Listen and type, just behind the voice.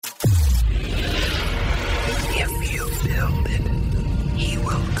grounded, he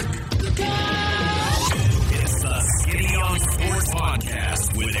will. It's the Skinny on Sports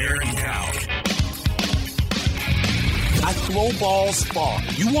Podcast with Aaron Cowk. I throw balls far.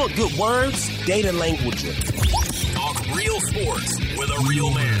 You want good words? Data language. Talk real sports with a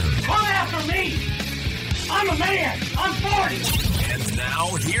real man. Come after me! I'm a man! I'm 40! And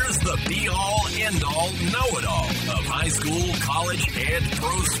now, here's the be-all, end-all, know-it-all of high school, college, and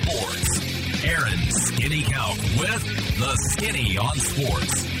pro sports. Aaron Skinny Cowk with the Skinny on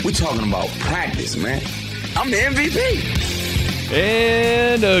Sports. We're talking about practice, man. I'm the MVP.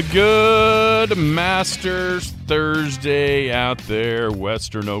 And a good Masters Thursday out there,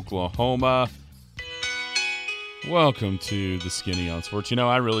 Western Oklahoma. Welcome to the Skinny on Sports. You know,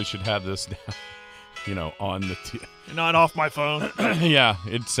 I really should have this down, on the Not off my phone. Yeah,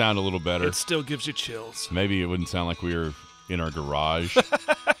 it'd sound a little better. It still gives you chills. Maybe it wouldn't sound like we were in our garage.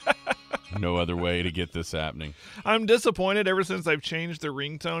 No other way to get this happening. I'm disappointed ever since I've changed the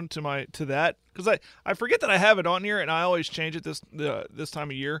ringtone to that, because I forget that I have it on here, and I always change it this time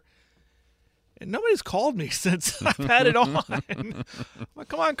of year. And nobody's called me since I've had it on. I'm like,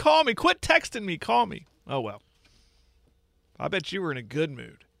 come on, call me. Quit texting me. Call me. Oh, well. I bet you were in a good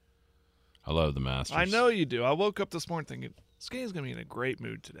mood. I love the Masters. I know you do. I woke up this morning thinking, Skinny's going to be in a great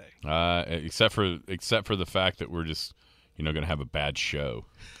mood today. Except for the fact that we're just, going to have a bad show.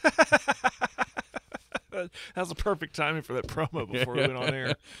 That's the perfect timing for that promo before we went on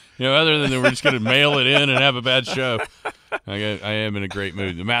air. Other than that, we're just going to mail it in and have a bad show. I am in a great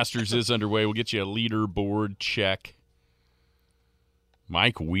mood. The Masters is underway. We'll get you a leaderboard check.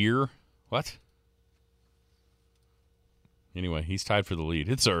 Mike Weir. What? Anyway, he's tied for the lead.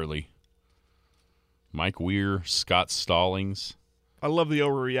 It's early. Mike Weir, Scott Stallings. I love the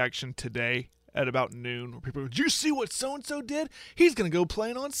overreaction today at about noon. Where people go, did you see what so-and-so did? He's going to go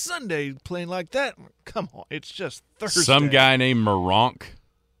playing on Sunday, playing like that. Come on, it's just Thursday. Some guy named Moronk.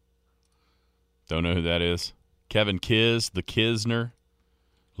 Don't know who that is. Kevin Kiz, the Kisner.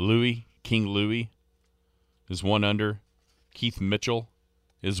 King Louie is 1 under. Keith Mitchell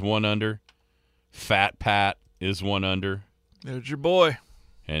is 1 under. Fat Pat is 1 under. There's your boy.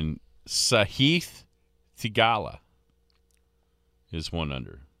 And Sahith Theegala is 1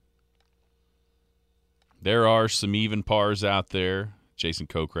 under. There are some even pars out there. Jason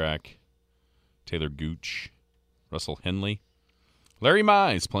Kokrak, Taylor Gooch, Russell Henley. Larry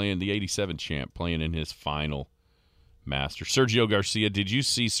Mize playing the 87 champ, playing in his final Master. Sergio Garcia. Did you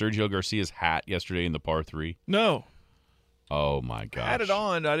see Sergio Garcia's hat yesterday in the par 3? No. Oh, my gosh. I had it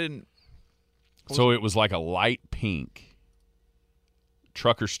on. I didn't. So it was like a light pink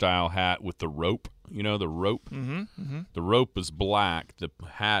trucker-style hat with the rope. You know, the rope? Mm-hmm. The rope was black. The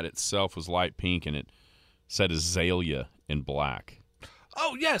hat itself was light pink, and it said Azalea in black.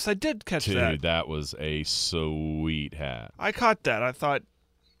 Oh, yes, I did catch Dude, that. that was a sweet hat. I caught that. I thought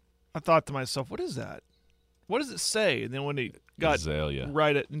to myself, what is that? What does it say? And then when he got Azalea.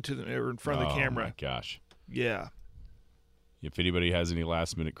 right in front of the camera. Oh, my gosh. Yeah. If anybody has any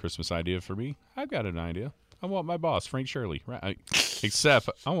last-minute Christmas idea for me, I've got an idea. I want my boss, Frank Shirley. Right? Except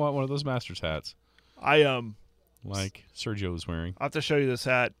I want one of those Masters hats. Like Sergio was wearing. I'll have to show you this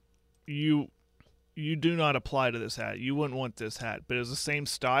hat. You do not apply to this hat. You wouldn't want this hat, but it was the same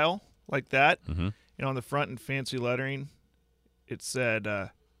style like that. Mm-hmm. And on the front in fancy lettering, it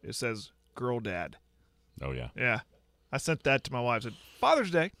says "Girl Dad." Oh yeah. Yeah, I sent that to my wife. Said Father's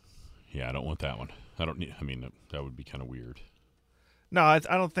Day. Yeah, I don't want that one. That would be kind of weird. No, I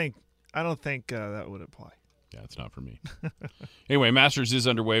don't think that would apply. Yeah, it's not for me. Anyway, Masters is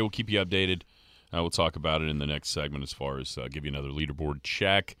underway. We'll keep you updated. We'll talk about it in the next segment as far as give you another leaderboard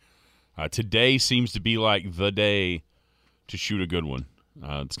check. Today seems to be like the day to shoot a good one.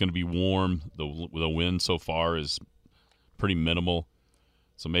 It's going to be warm. The wind so far is pretty minimal.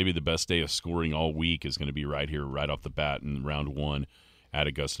 So maybe the best day of scoring all week is going to be right here, right off the bat in round 1 at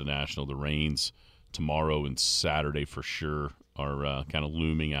Augusta National. The rains tomorrow and Saturday for sure are kind of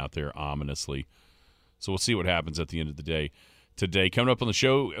looming out there ominously. So we'll see what happens at the end of the day. Today, coming up on the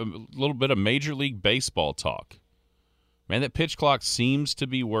show, a little bit of Major League Baseball talk. Man, that pitch clock seems to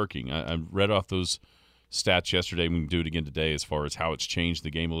be working. I read off those stats yesterday. We can do it again today as far as how it's changed the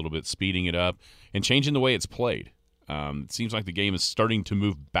game a little bit, speeding it up, and changing the way it's played. It seems like the game is starting to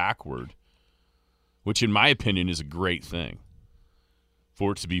move backward, which in my opinion is a great thing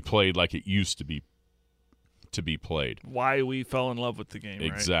for it to be played like it used to be played. Why we fell in love with the game,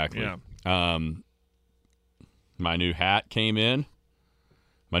 right? Exactly. Yeah. My new hat came in.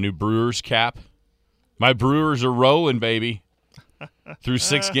 My new Brewers cap. My Brewers are rolling, baby. Through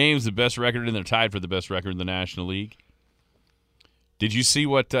 6 games, the best record, and they're tied for the best record in the National League. Did you see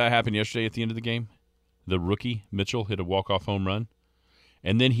what happened yesterday at the end of the game? the rookie Mitchell hit a walk-off home run,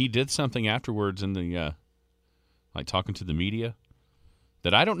 and then he did something afterwards in the like talking to the media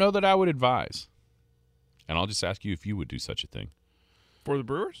that I don't know that I would advise. And I'll just ask you if you would do such a thing. For the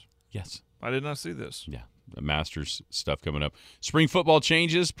Brewers? Yes. I did not see this. Yeah, the Masters stuff coming up. Spring football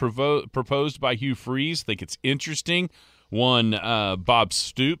changes proposed by Hugh Freeze. Think it's interesting. One, Bob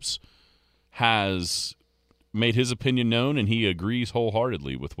Stoops has made his opinion known, and he agrees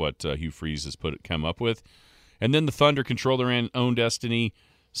wholeheartedly with what Hugh Freeze has come up with. And then the Thunder control their own destiny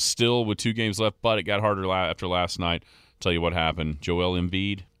still with 2 games left, but it got harder after last night. Tell you what happened. Joel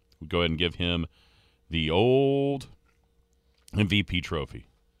Embiid, we'll go ahead and give him the old MVP trophy.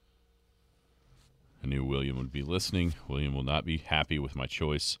 I knew William would be listening. William will not be happy with my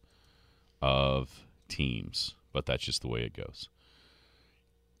choice of teams, but that's just the way it goes.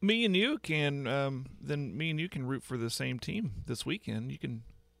 Me and you can root for the same team this weekend.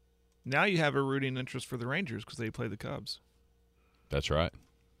 Now you have a rooting interest for the Rangers because they play the Cubs. That's right.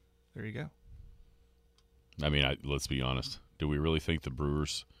 There you go. I mean, let's be honest. Do we really think the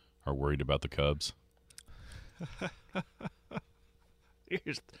Brewers are worried about the Cubs?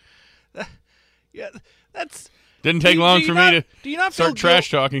 Didn't take long for me to start trash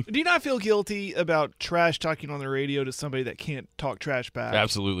talking. Do you not feel guilty about trash talking on the radio to somebody that can't talk trash back?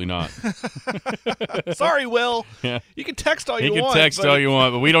 Absolutely not. Sorry, Will. Yeah. You can text all you want. want. You can text all you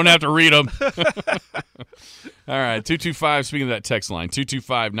want, but we don't have to read them. All right, 225, speaking of that text line,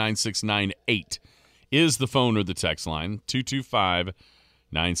 225-9698 is the phone or the text line,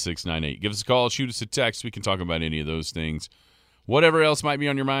 225-9698. Give us a call, shoot us a text. We can talk about any of those things. Whatever else might be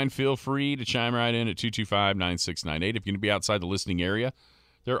on your mind, feel free to chime right in at 225-9698. If you're going to be outside the listening area,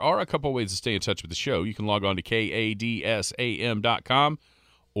 there are a couple ways to stay in touch with the show. You can log on to kadsam.com,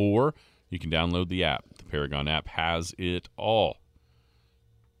 or you can download the app. The Paragon app has it all.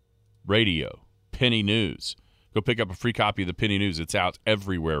 Radio, Penny News. Go pick up a free copy of the Penny News. It's out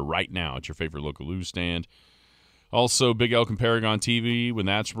everywhere right now at your favorite local newsstand. Also, Big Elk and Paragon TV when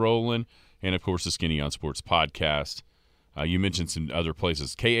that's rolling. And, of course, the Skinny on Sports podcast. You mentioned some other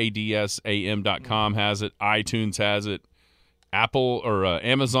places. kadsam.com has it. iTunes has it. Apple or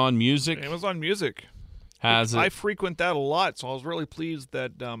Amazon Music. Amazon Music has it. I frequent that a lot, so I was really pleased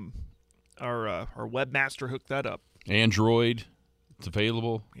that our webmaster hooked that up. Android. It's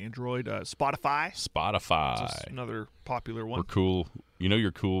available. Android, Spotify. Spotify. Another popular one. We're cool. You know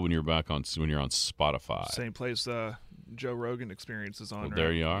you're cool when you're on Spotify. Same place Joe Rogan Experience is on. Well,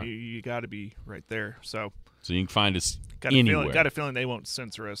 there you are. You got to be right there. So you can find us anywhere. Got a feeling they won't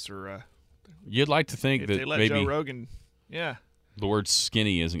censor us or. You'd like to think that they let maybe Joe Rogan. Yeah. The word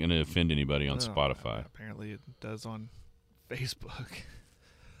skinny isn't going to offend anybody on Spotify. Apparently it does on Facebook.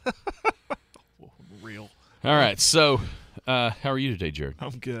 Real. All right. So, how are you today, Jared?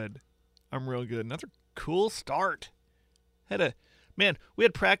 I'm good. I'm real good. Another cool start. We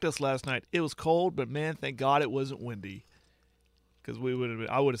had practice last night. It was cold, but man, thank God it wasn't windy. Because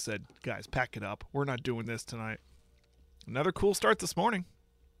I would have said, guys, pack it up. We're not doing this tonight. Another cool start this morning.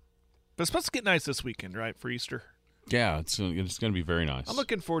 But it's supposed to get nice this weekend, right, for Easter? Yeah, it's going to be very nice. I'm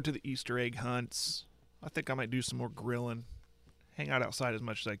looking forward to the Easter egg hunts. I think I might do some more grilling. Hang out outside as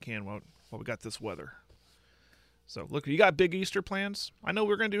much as I can while we got this weather. So, look, you got big Easter plans? I know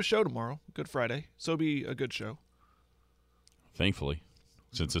we're going to do a show tomorrow, Good Friday, so it'll be a good show. Thankfully,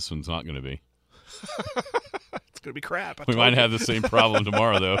 since this one's not going to be. It's going to be crap. We might have the same problem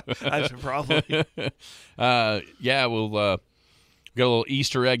tomorrow, though. That's a problem. Yeah, we'll got a little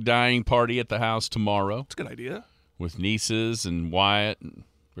Easter egg dyeing party at the house tomorrow. That's a good idea. With nieces and Wyatt. And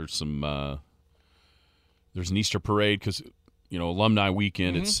there's some there's an Easter parade because, alumni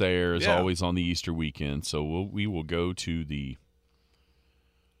weekend at Sayre is always on the Easter weekend. So we will go to the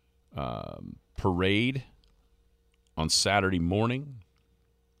parade on Saturday morning.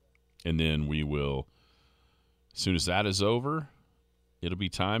 And then we will, as soon as that is over, it'll be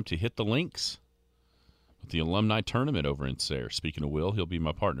time to hit the links with the alumni tournament over in Sayre. Speaking of Will, he'll be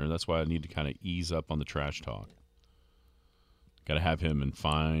my partner. That's why I need to kind of ease up on the trash talk. Got to have him in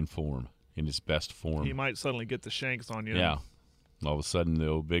fine form, in his best form. He might suddenly get the shanks on you. Yeah. All of a sudden,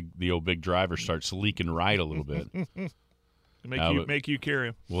 the old big driver starts leaking right a little bit. Make you carry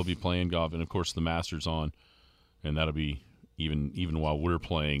him. We'll be playing golf, and of course the Masters on, and that'll be even while we're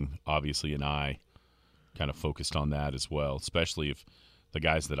playing. Obviously, and I kind of focused on that as well. Especially if the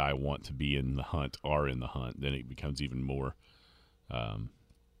guys that I want to be in the hunt are in the hunt, then it becomes even more.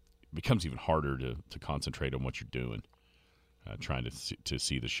 Becomes even harder to concentrate on what you're doing. Trying to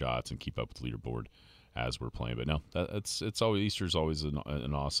see the shots and keep up with the leaderboard as we're playing. But no, it's always Easter's always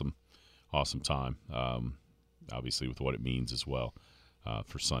an awesome time. Obviously with what it means as well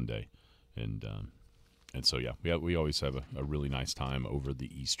for Sunday, and And so, yeah, we always have a really nice time over the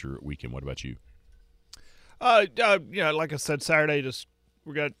Easter weekend. What about you? Yeah, like I said, Saturday,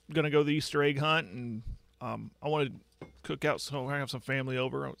 we're gonna go the Easter egg hunt, and I want to cook out. So I have some family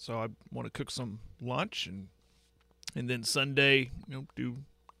over, so I want to cook some lunch, and then Sunday, do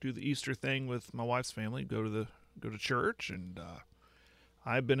the Easter thing with my wife's family. Go to church, and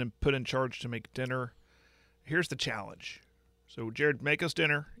I've been put in charge to make dinner. Here's the challenge. So Jared, make us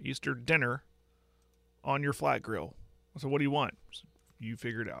dinner, Easter dinner, on your flat grill. So what do you want? So you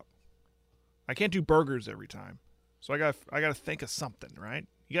figure it out. I can't do burgers every time, so I got to think of something, right?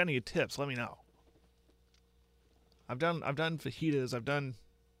 You got any tips? Let me know. I've done fajitas. I've done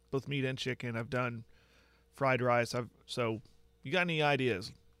both meat and chicken. I've done fried rice. So you got any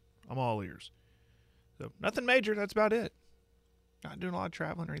ideas? I'm all ears. So nothing major. That's about it. Not doing a lot of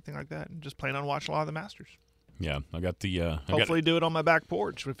traveling or anything like that. And just planning on watching a lot of the Masters. Yeah, I got the. Hopefully, do it on my back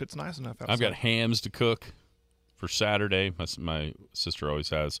porch if it's nice enough outside. I've got hams to cook for Saturday. My sister always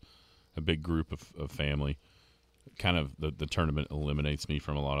has a big group of family. Kind of the tournament eliminates me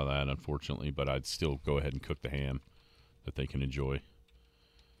from a lot of that, unfortunately, but I'd still go ahead and cook the ham that they can enjoy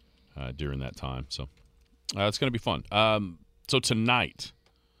during that time. So it's going to be fun. So tonight,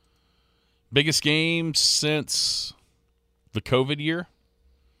 biggest game since the COVID year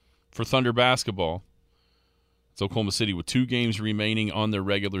for Thunder basketball. It's Oklahoma City with 2 games remaining on their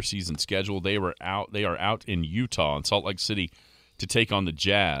regular season schedule. They are out in Utah, in Salt Lake City, to take on the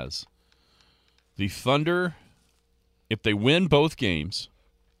Jazz. The Thunder, if they win both games,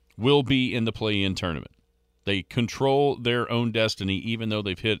 will be in the play-in tournament. They control their own destiny, even though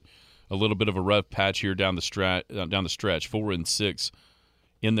they've hit a little bit of a rough patch here down the stretch, 4-6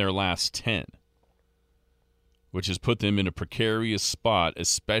 in their last 10, which has put them in a precarious spot,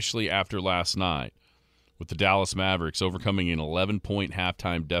 especially after last night, with the Dallas Mavericks overcoming an 11-point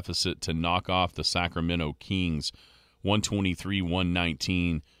halftime deficit to knock off the Sacramento Kings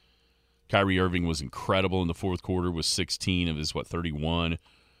 123-119. Kyrie Irving was incredible in the fourth quarter with 16 of his, 31.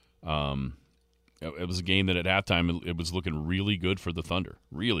 It was a game that at halftime it was looking really good for the Thunder,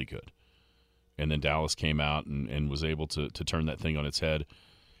 really good. And then Dallas came out and was able to turn that thing on its head.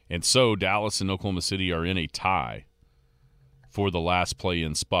 And so Dallas and Oklahoma City are in a tie for the last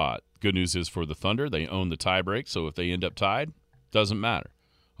play-in spot. Good news is for the Thunder, they own the tiebreak, so if they end up tied, doesn't matter.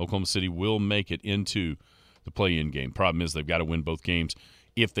 Oklahoma City will make it into the play-in game. Problem is they've got to win both games.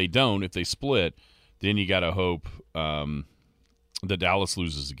 If they don't, if they split, then you got to hope that Dallas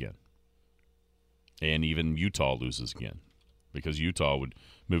loses again. And even Utah loses again, because Utah would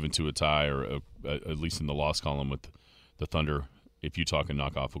move into a tie, or at least in the loss column with the Thunder, if Utah can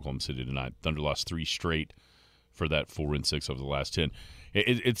knock off Oklahoma City tonight. Thunder lost 3 straight for that 4-6 over the last 10.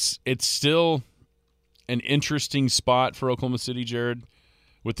 It's still an interesting spot for Oklahoma City, Jared.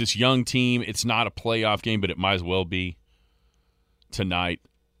 With this young team, it's not a playoff game, but it might as well be tonight.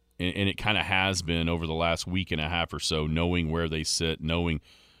 And it kind of has been over the last week and a half or so, knowing where they sit, knowing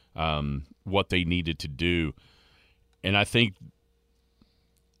what they needed to do. And I think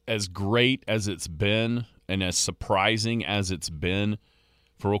as great as it's been and as surprising as it's been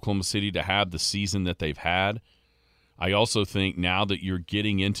for Oklahoma City to have the season that they've had, I also think now that you're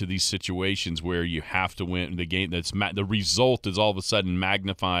getting into these situations where you have to win the game, the result is all of a sudden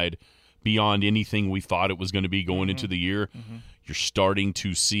magnified beyond anything we thought it was going to be going into the year. You're starting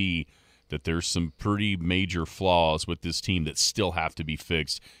to see that there's some pretty major flaws with this team that still have to be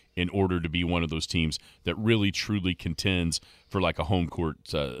fixed in order to be one of those teams that really truly contends for like a home court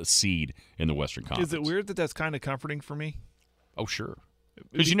seed in the Western Conference. Is it weird that that's kind of comforting for me? Oh, sure.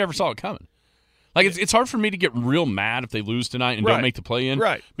 Because you never saw it coming. Like, it's hard for me to get real mad if they lose tonight and don't make the play-in.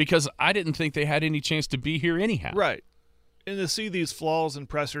 Right. Because I didn't think they had any chance to be here anyhow. Right. And to see these flaws and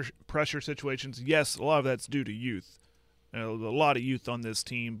pressure situations, yes, a lot of that's due to youth. A lot of youth on this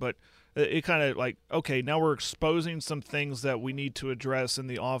team. But it kind of like, okay, now we're exposing some things that we need to address in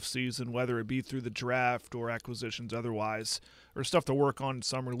the offseason, whether it be through the draft or acquisitions otherwise, or stuff to work on in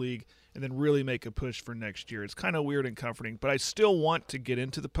Summer League, and then really make a push for next year. It's kind of weird and comforting. But I still want to get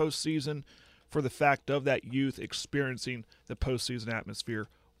into the postseason for the fact of that youth experiencing the postseason atmosphere,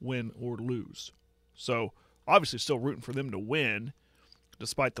 win or lose. So obviously still rooting for them to win,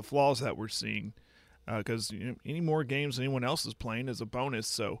 despite the flaws that we're seeing, because any more games than anyone else is playing is a bonus.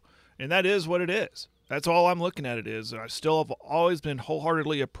 So, and that is what it is. That's all I'm looking at it is. I still have always been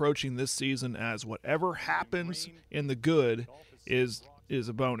wholeheartedly approaching this season as whatever happens in the good is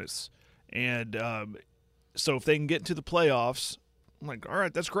a bonus. And so if they can get into the playoffs, I'm like, all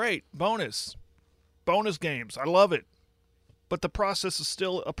right, that's great. Bonus games. I love it. But the process is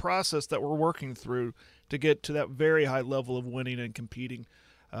still a process that we're working through to get to that very high level of winning and competing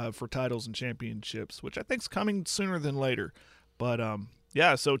for titles and championships, which I think is coming sooner than later. But,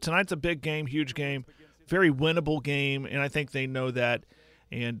 yeah, so tonight's a big game, huge game, very winnable game, and I think they know that,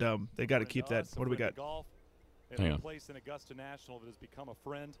 and they got to keep that. What do we got? Hang on. Place in Augusta National that has become a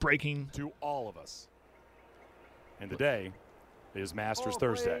friend Breaking to all of us. And today is Masters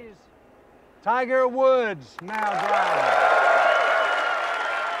Thursday. Tiger Woods now driving.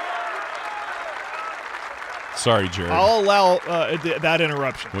 Sorry, Jared. I'll allow that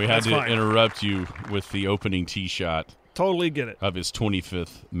interruption. We had That's to fine. interrupt you with the opening tee shot Totally get it. of his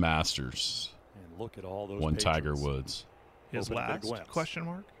 25th Masters. And look at all those One patrons. Tiger Woods. His Open big last wins. question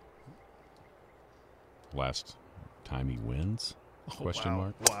mark? Last time he wins? Question wow.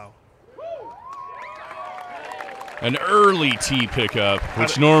 mark. Wow. An early tee pickup,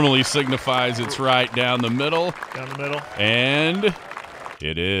 which normally signifies it's right down the middle. Down the middle. And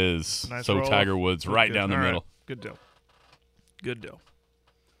it is. Nice so roll. Tiger Woods right Good. down the All right. middle. Good deal. Good deal.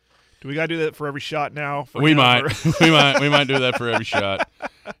 Do we got to do that for every shot now? For We him, might. or- we might do that for every shot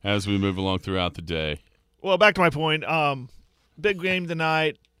as we move along throughout the day. Well, back to my point. Big game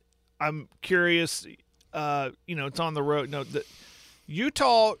tonight. I'm curious. It's on the road. No, the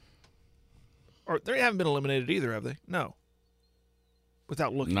Utah, or they haven't been eliminated either, have they? No.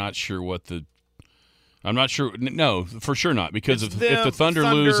 Without looking. Not sure what the. I'm not sure. No, for sure not. Because It's if them, the Thunder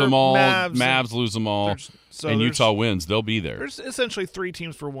lose them all, Mavs, Mavs lose them all, and Utah wins, they'll be there. There's essentially 3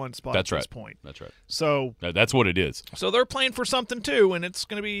 teams for one spot That's at right. this point. That's right. So That's what it is. they're playing for something too, and it's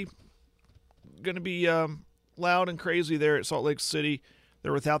going to be loud and crazy there at Salt Lake City.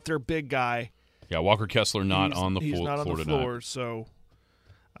 They're without their big guy. Yeah, Walker Kessler not He's- on the he's floor, not on the tonight. floor, so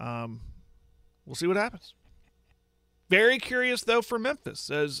we'll see what happens. Very curious though for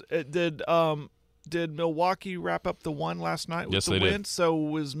Memphis. Did Milwaukee wrap up the one last night with Yes, the they win? did. So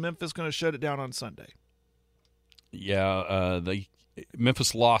was Memphis going to shut it down on Sunday? Yeah,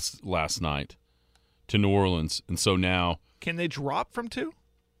 Memphis lost last night to New Orleans, and so now Can they drop from 2?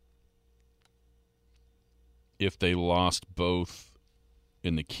 if they lost both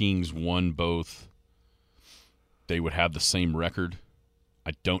and the Kings won both, they would have the same record.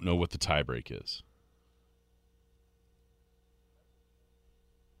 I don't know what the tiebreak is.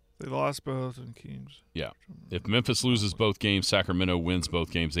 They lost both in Kings. Yeah. If Memphis loses both games, Sacramento wins both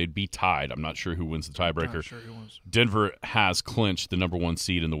games, they'd be tied. I'm not sure who wins the tiebreaker. Not sure who wins. Denver has clinched the number 1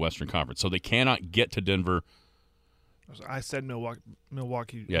 seed in the Western Conference, so they cannot get to Denver. I said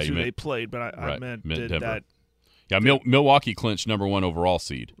Milwaukee. Yeah, is you who meant- they played, but I right, meant meant did Denver. that. Yeah, Milwaukee clinched number 1 overall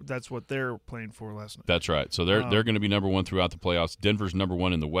seed. That's what they're playing for last night. That's right. So they're going to be number 1 throughout the playoffs. Denver's number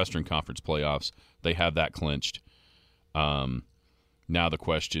 1 in the Western Conference playoffs. They have that clinched. Now the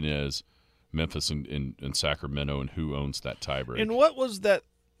question is Memphis and Sacramento and who owns that tiebreak. And what was that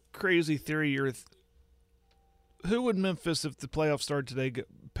crazy theory? Who would Memphis, if the playoffs started today,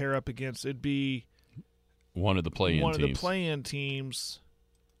 pair up against? It'd be one of the play-in one teams. of the play-in teams.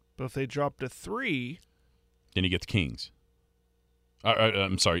 But if they dropped to 3, then you get the Kings.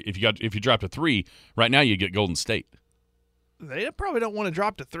 I'm sorry. If you drop to 3, right now you get Golden State. they probably don't want to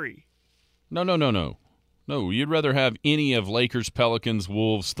drop to 3. No. No, you'd rather have any of Lakers, Pelicans,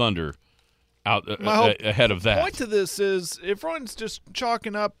 Wolves, Thunder out ahead of that. The point to this is everyone's just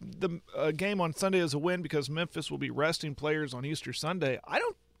chalking up the game on Sunday as a win because Memphis will be resting players on Easter Sunday.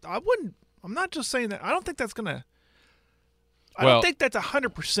 I'm not just saying that. I don't think that's going to – I don't think that's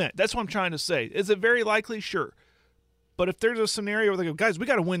 100%. That's what I'm trying to say. Is it very likely? Sure. But if there's a scenario where they go, guys, we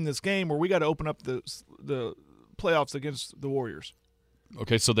got to win this game or we got to open up the playoffs against the Warriors.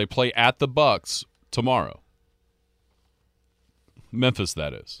 Okay, so they play at the Bucks tomorrow. Memphis,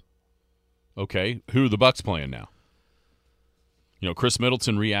 that is. Okay, who are the Bucks playing now? Chris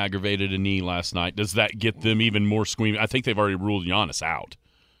Middleton re-aggravated a knee last night. Does that get them even more screaming? I think they've already ruled Giannis out.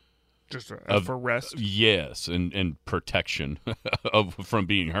 Just for rest? Yes, and protection from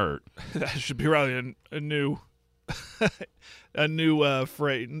being hurt. That should be probably a new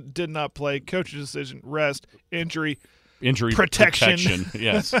phrase. Did not play. Coach's decision. Rest. Injury protection.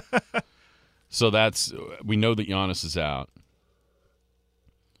 Yes. So we know that Giannis is out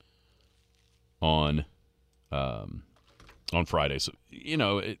on Friday. So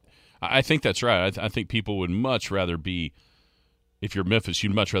I think that's right. I think people would much rather be. If you're Memphis,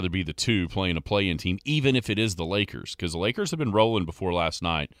 you'd much rather be the 2 playing a play-in team, even if it is the Lakers, because the Lakers have been rolling before last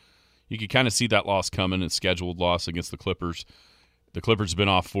night. You could kind of see that loss coming, and scheduled loss against the Clippers. The Clippers have been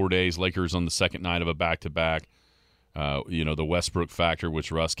off 4 days. Lakers on the second night of a back-to-back. The Westbrook factor,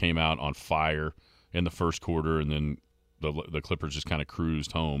 which Russ came out on fire in the first quarter, and then the Clippers just kind of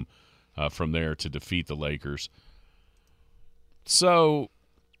cruised home from there to defeat the Lakers. So,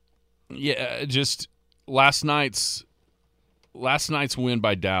 yeah, just last night's last night's win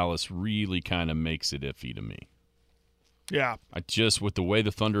by Dallas really kind of makes it iffy to me. Yeah. With the way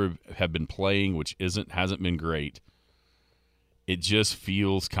the Thunder have been playing, which hasn't been great, it just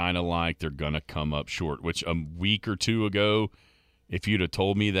feels kind of like they're going to come up short, which a week or two ago, if you'd have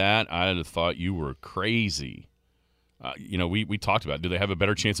told me that, I'd have thought you were crazy. We talked about, do they have a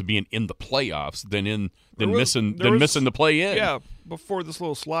better chance of being in the playoffs than missing the play-in? Yeah, before this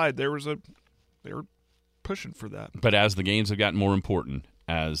little slide, they were pushing for that. But as the games have gotten more important,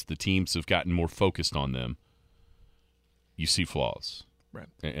 as the teams have gotten more focused on them, you see flaws. Right.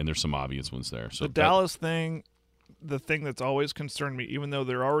 And there's some obvious ones there. So the Dallas thing, the thing that's always concerned me, even though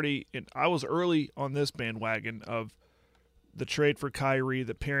they're already – I was early on this bandwagon of the trade for Kyrie,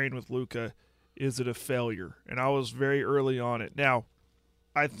 the pairing with Luka. Is it a failure? And I was very early on it. Now,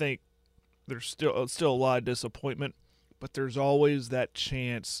 I think there's still a lot of disappointment, but there's always that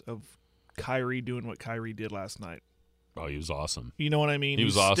chance of Kyrie doing what Kyrie did last night. Oh, he was awesome. You know what I mean? He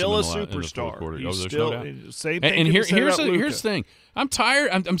was He's awesome still a in the superstar. quarter. He's there's still no doubt. same thing. And here's the thing. I'm tired.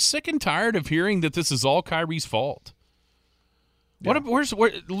 I'm sick and tired of hearing that this is all Kyrie's fault. Yeah. Where's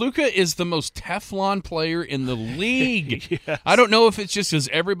Luka is the most Teflon player in the league. Yes. I don't know if it's just because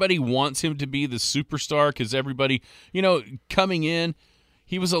everybody wants him to be the superstar because everybody, coming in,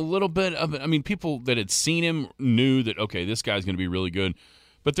 he was a little bit of – I mean, people that had seen him knew that, okay, this guy's going to be really good.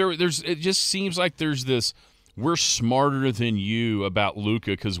 But it just seems like there's this we're smarter than you about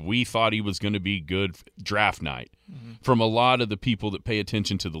Luka because we thought he was going to be good draft night from a lot of the people that pay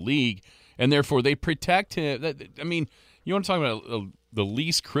attention to the league, and therefore they protect him. I mean – you want to talk about the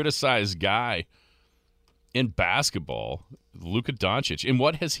least criticized guy in basketball, Luka Doncic, and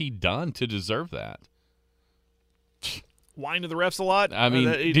what has he done to deserve that? Whine to the refs a lot. I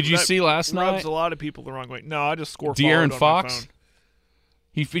mean, did you see last night? Rubs a lot of people the wrong way. No, I just score. De'Aaron Fox.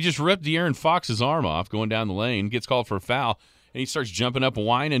 He just ripped De'Aaron Fox's arm off going down the lane, gets called for a foul, and he starts jumping up and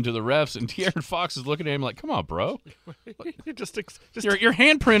whining to the refs, and De'Aaron Fox is looking at him like, "Come on, bro, your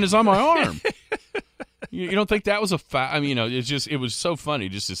handprint is on my arm." You don't think that was a foul? I mean, it was so funny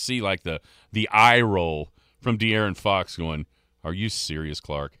just to see like the eye roll from De'Aaron Fox going, "Are you serious,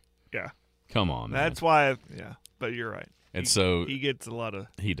 Clark?" Yeah. Come on, man. That's why. Yeah, but you're right. And he gets a lot of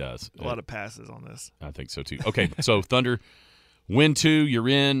passes on this. I think so too. Okay, so Thunder win 2, you're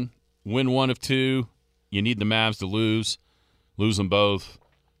in. Win 1 of 2, you need the Mavs to lose them both.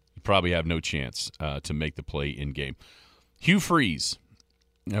 You probably have no chance to make the play-in game. Hugh Freeze.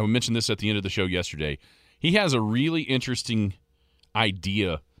 Now, we mentioned this at the end of the show yesterday. He has a really interesting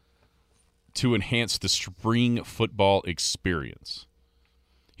idea to enhance the spring football experience.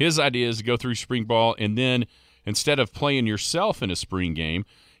 His idea is to go through spring ball, and then instead of playing yourself in a spring game,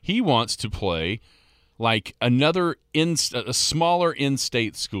 he wants to play like a smaller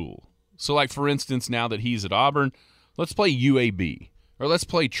in-state school. So, like, for instance, now that he's at Auburn, let's play UAB, or let's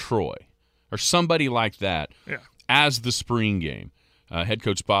play Troy, or somebody like that as the spring game. Head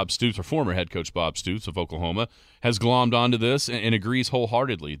coach Bob Stoops, or former head coach Bob Stoops of Oklahoma, has glommed onto this and agrees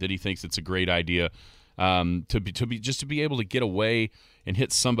wholeheartedly that he thinks it's a great idea to be able to get away and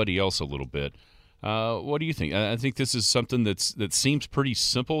hit somebody else a little bit. What do you think? I think this is something that seems pretty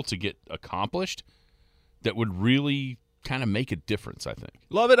simple to get accomplished that would really kind of make a difference, I think.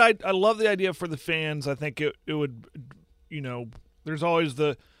 Love it. I love the idea for the fans. I think it would, there's always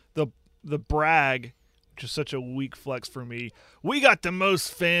the brag, which is such a weak flex for me. We got the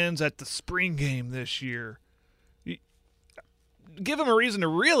most fans at the spring game this year. Give them a reason to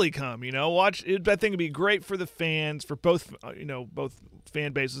really come, watch it. I think it'd be great for the fans, for both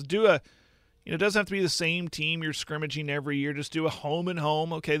fan bases. It doesn't have to be the same team you're scrimmaging every year. Just do a home and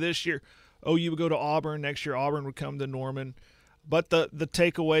home. Okay, this year, OU would go to Auburn. Next year, Auburn would come to Norman. But the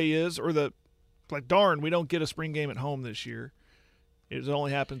takeaway is, darn, we don't get a spring game at home this year. It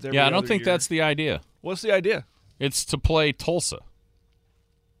only happens every other year. Yeah, I don't think that's the idea. What's the idea? It's to play Tulsa.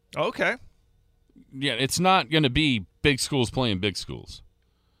 Okay. Yeah, it's not going to be big schools playing big schools.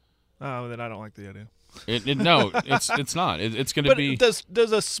 Oh, then I don't like the idea. No, it's not. It's going to be. Does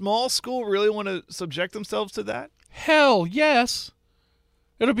a small school really want to subject themselves to that? Hell yes.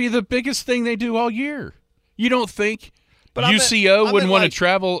 It'll be the biggest thing they do all year. You don't think UCO wouldn't want to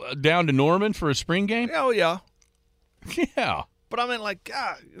travel down to Norman for a spring game? Oh, yeah. Yeah. But I mean,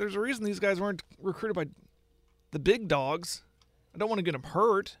 God, there's a reason these guys weren't recruited by the big dogs. I don't want to get them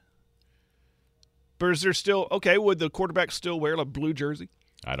hurt. But is there still – okay, would the quarterback still wear a blue jersey?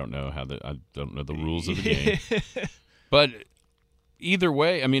 I don't know I don't know the rules of the game. But either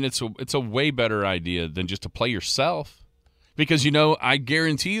way, I mean, it's a way better idea than just to play yourself. Because, I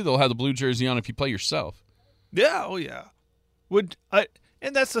guarantee you they'll have the blue jersey on if you play yourself. Yeah, oh yeah.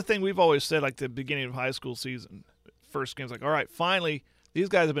 And that's the thing we've always said, like the beginning of high school season. first game. It's like, all right, finally, these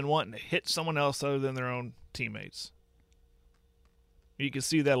guys have been wanting to hit someone else other than their own teammates. You can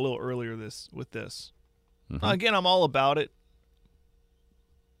see that a little earlier with this. Mm-hmm. Again, I'm all about it.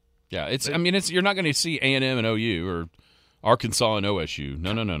 Yeah, you're not going to see A&M and OU or Arkansas and OSU.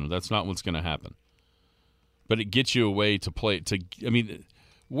 No. That's not what's going to happen. But it gets you a way to play.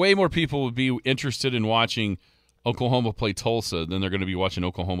 Way more people would be interested in watching Oklahoma play Tulsa than they're going to be watching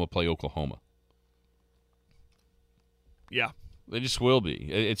Oklahoma play Oklahoma. Yeah. They just will be.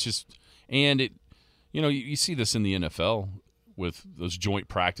 It's just, and it, you see this in the NFL with those joint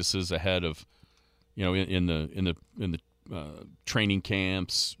practices ahead of, in the training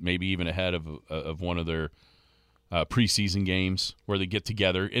camps, maybe even ahead of one of their preseason games where they get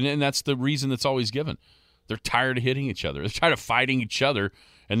together, and that's the reason that's always given. They're tired of hitting each other. They're tired of fighting each other,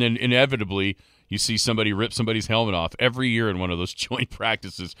 and then inevitably you see somebody rip somebody's helmet off every year in one of those joint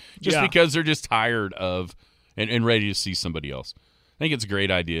practices just because they're just tired of and ready to see somebody else. I think it's a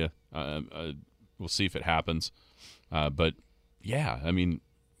great idea. We'll see if it happens. But, yeah,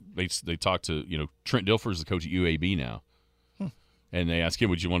 they talked to, Trent Dilfer is the coach at UAB now. And they asked him,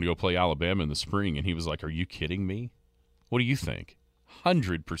 would you want to go play Alabama in the spring? And he was like, are you kidding me? What do you think?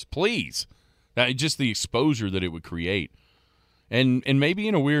 100%. Please. Just the exposure that it would create. And maybe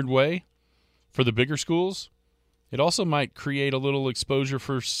in a weird way, for the bigger schools, it also might create a little exposure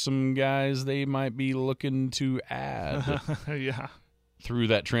for some guys they might be looking to add through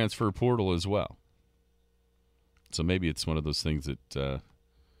that transfer portal as well. So maybe it's one of those things that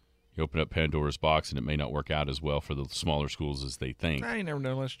you open up Pandora's box and it may not work out as well for the smaller schools as they think. You never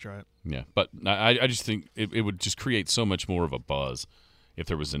know. Let's try it. Yeah, but I just think it would just create so much more of a buzz if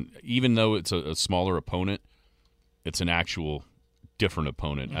there was even though it's a smaller opponent, it's an actual different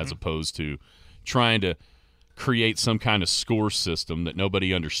opponent as opposed to trying to create some kind of score system that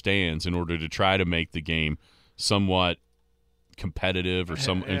nobody understands in order to try to make the game somewhat competitive or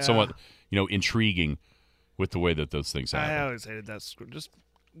somewhat intriguing with the way that those things happen. I always hated that.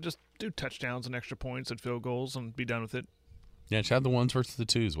 Just do touchdowns and extra points and field goals and be done with it. Yeah, just have the ones versus the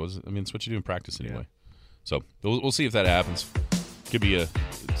twos. It's what you do in practice anyway. Yeah. So we'll see if that happens. Could be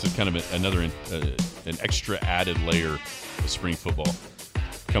it's kind of another an extra added layer of spring football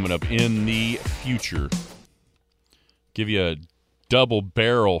coming up in the future. Give you a double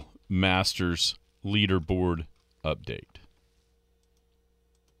barrel Masters leaderboard update.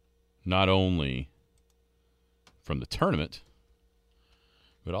 Not only from the tournament,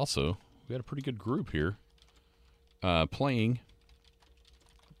 but also we had a pretty good group here playing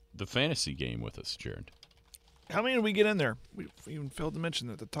the fantasy game with us, Jared. How many did we get in there? We even failed to mention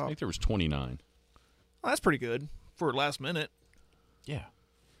at the top. I think there was 29. Well, that's pretty good for last minute. Yeah.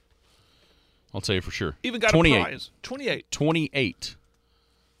 I'll tell you for sure. Even got 28. A prize. 28. 28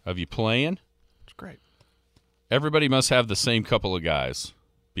 of you playing. That's great. Everybody must have the same couple of guys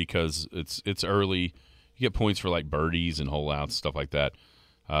because it's early. You get points for like birdies and hole outs, stuff like that.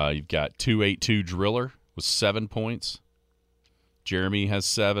 You've got 282 Driller with 7 points. Jeremy has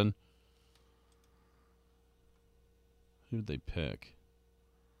 7. Who did they pick?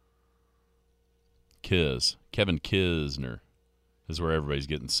 Kevin Kisner is where everybody's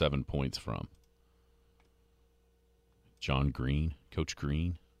getting 7 points from. John Green, Coach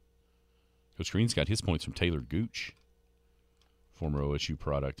Green. Coach Green's got his points from Taylor Gooch, former OSU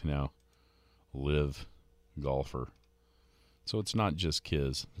product, now live golfer. So it's not just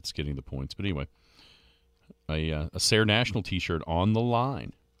Kiz that's getting the points. But anyway, a Sayre National t-shirt on the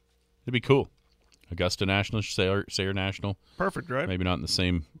line. It'd be cool. Augusta National, Sayre National. Perfect, right? Maybe not in the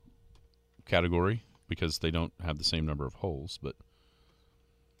same category because they don't have the same number of holes, but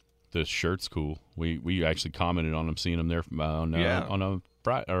the shirt's cool. We actually commented on them, seeing them there on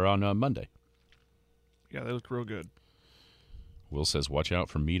a Monday. Yeah, they look real good. Will says, watch out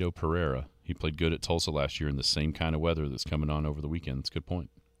for Mito Pereira. He played good at Tulsa last year in the same kind of weather that's coming on over the weekend. It's a good point.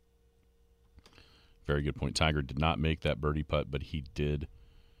 Very good point. Tiger did not make that birdie putt, but he did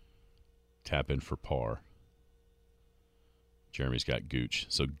tap in for par. Jeremy's got Gooch.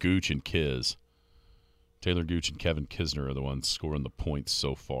 So Gooch and Kiz. Taylor Gooch and Kevin Kisner are the ones scoring the points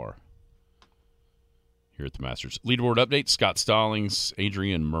so far here at the Masters. Leaderboard update, Scott Stallings,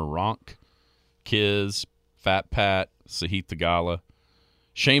 Adrian Meronk, Kiz, Fat Pat, Sahith Theegala.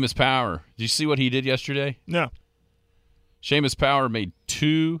 Seamus Power. Did you see what he did yesterday? No. Seamus Power made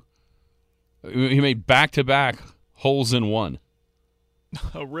he made back-to-back holes in one.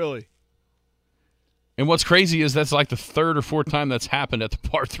 Oh, really? And what's crazy is that's like the third or fourth time that's happened at the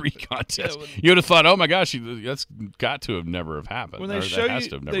par 3 contest. You would have thought, oh my gosh, that's got to have never have happened. When they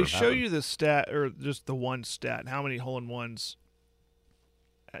show you the stat, or just the one stat, how many hole-in-ones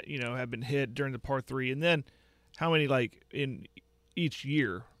have been hit during the par 3, and then how many like in each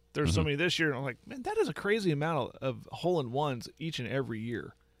year. There's so Mhm. many this year, and I'm like, man, that is a crazy amount of hole-in-ones each and every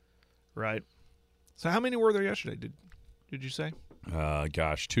year, right? So how many were there yesterday? Did you say?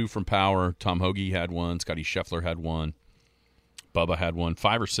 Gosh, 2 from Power. Tom Hoagie had one. Scotty Scheffler had one. Bubba had one.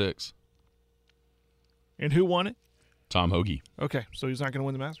 5 or 6. And who won it? Tom Hoagie. Okay, so he's not going to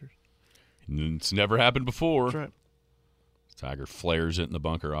win the Masters. It's never happened before. That's right. Tiger flares it in the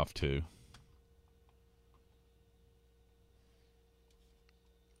bunker off 2.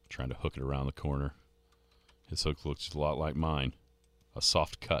 Trying to hook it around the corner. His hook looks a lot like mine. A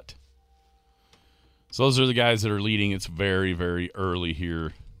soft cut. So those are the guys that are leading. It's very, very early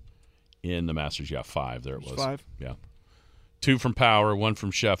here in the Masters. Yeah, 5. There it was. 5. Yeah. 2 from Power, 1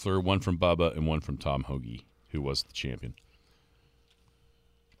 from Scheffler, 1 from Bubba, and 1 from Tom Hoagie, who was the champion.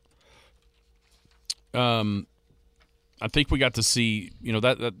 I think we got to see,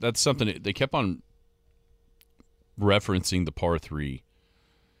 that's something that they kept on referencing the par 3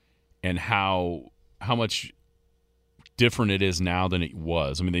 and how much different it is now than it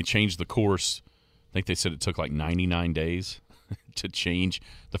was. I mean, they changed the course. I think they said it took like 99 days to change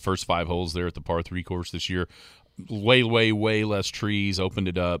the first 5 holes there at the par 3 course this year. Way, way, way less trees, opened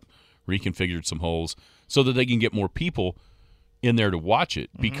it up, reconfigured some holes so that they can get more people in there to watch it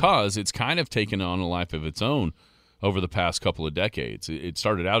because it's kind of taken on a life of its own over the past couple of decades. It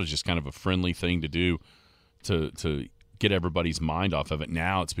started out as just kind of a friendly thing to do to get everybody's mind off of it.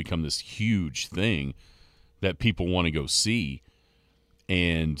 Now it's become this huge thing that people want to go see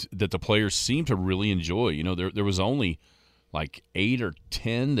and that the players seem to really enjoy. There was only like 8 or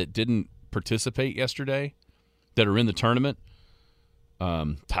 10 that didn't participate yesterday that are in the tournament.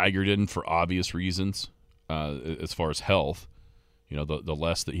 Tiger didn't for obvious reasons as far as health. The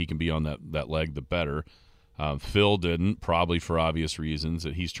less that he can be on that leg, the better. Phil didn't, probably for obvious reasons.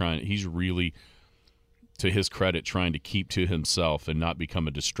 That he's really, to his credit, trying to keep to himself and not become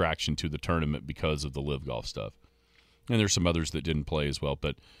a distraction to the tournament because of the LIV Golf stuff. And there's some others that didn't play as well,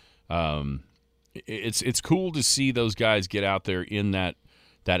 but it's cool to see those guys get out there in that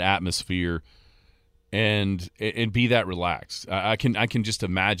atmosphere and be that relaxed. I can just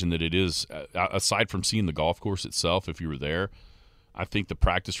imagine that it is, aside from seeing the golf course itself, if you were there, I think the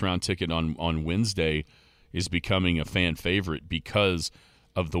practice round ticket on Wednesday is becoming a fan favorite because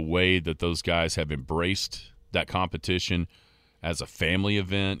of the way that those guys have embraced that competition as a family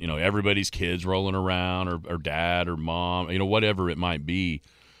event. Everybody's kids rolling around or dad or mom, whatever it might be.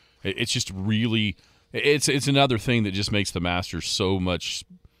 It's just really it's another thing that just makes the Masters so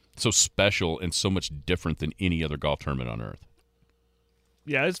special and so much different than any other golf tournament on earth.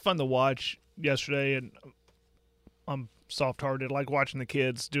 Yeah, it's fun to watch yesterday, and I'm soft-hearted, like watching the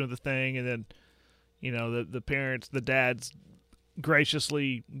kids doing the thing, and then the parents, the dads,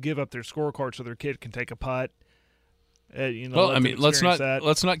 graciously give up their scorecard so their kid can take a putt. Let's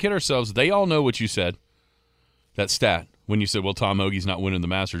not kid ourselves. They all know what you said. That stat when you said, "Well, Tom Hoagie's not winning the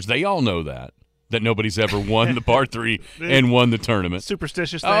Masters." They all know that nobody's ever won the par 3 and won the tournament.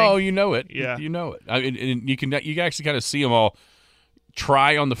 Superstitious thing. Oh, you know it. Yeah, you know it. And you can actually kind of see them all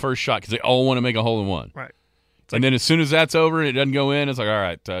try on the first shot because they all want to make a hole in one. Right. And then as soon as that's over and it doesn't go in, it's like, all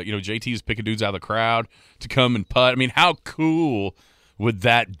right, JT's picking dudes out of the crowd to come and putt. I mean, how cool would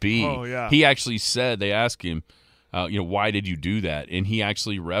that be? Oh, yeah. He actually said, they asked him, why did you do that? And he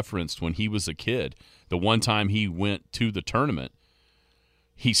actually referenced when he was a kid, the one time he went to the tournament,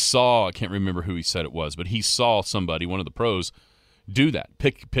 he saw, I can't remember who he said it was, but he saw somebody, one of the pros, do that,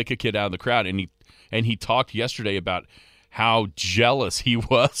 pick a kid out of the crowd. And he talked yesterday about how jealous he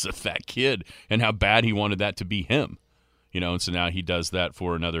was of that kid and how bad he wanted that to be him, and so now he does that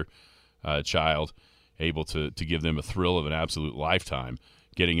for another child, able to give them a thrill of an absolute lifetime,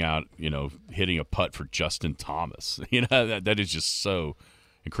 getting out, hitting a putt for Justin Thomas. That is just so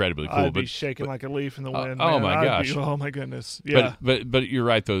incredibly cool. I'd be shaking like a leaf in the wind. Oh my gosh! Oh my goodness! Yeah, but you're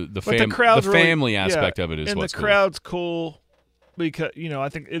right though. The crowd's family really, aspect of it is and what's the cool. crowd's cool because I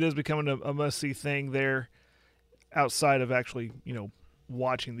think it is becoming a must see thing there. Outside of actually,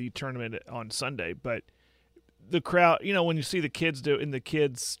 watching the tournament on Sunday, but the crowd, when you see the kids do, and the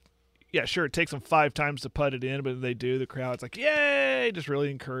kids, yeah, sure, it takes them 5 times to putt it in, but they do. The crowd's like, yay, just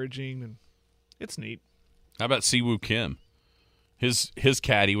really encouraging, and it's neat. How about Siwoo Kim? His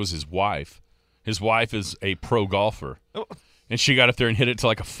caddy was his wife. His wife is a pro golfer, and she got up there and hit it to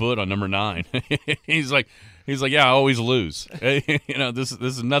like a foot on number 9. He's like, yeah, I always lose. This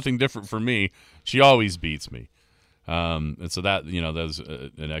is nothing different for me. She always beats me. And so that, that's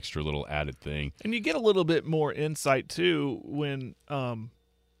an extra little added thing. And you get a little bit more insight too when,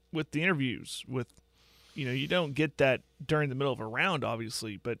 with the interviews with, you don't get that during the middle of a round,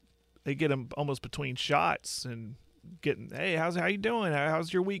 obviously, but they get them almost between shots and getting, hey, how you doing?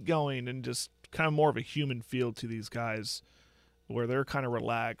 How's your week going? And just kind of more of a human feel to these guys where they're kind of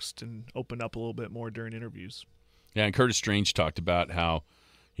relaxed and open up a little bit more during interviews. Yeah, and Curtis Strange talked about how,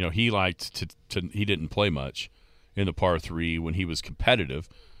 he liked to he didn't play much in the par 3 when he was competitive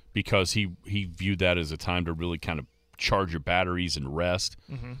because he viewed that as a time to really kind of charge your batteries and rest.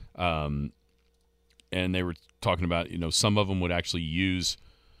 Mm-hmm. And they were talking about, some of them would actually use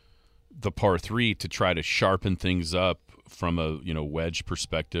the par 3 to try to sharpen things up from a, wedge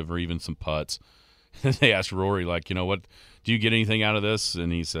perspective or even some putts. They asked Rory, what do you get anything out of this?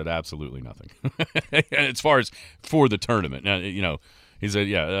 And he said, absolutely nothing. As far as for the tournament, now, he said,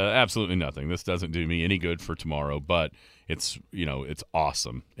 yeah, absolutely nothing. This doesn't do me any good for tomorrow, but it's, it's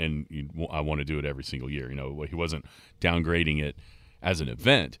awesome. And I want to do it every single year. He wasn't downgrading it as an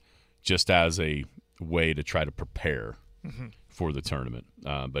event, just as a way to try to prepare for the tournament.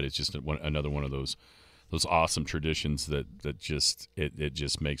 But it's just another one of those awesome traditions that just it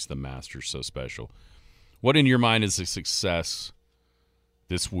just makes the Masters so special. What in your mind is a success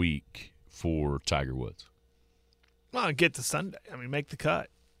this week for Tiger Woods? Well, get to Sunday. I mean, make the cut.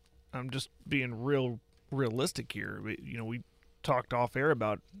 I'm just being realistic here. We talked off air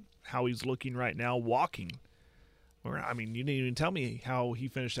about how he's looking right now walking. You didn't even tell me how he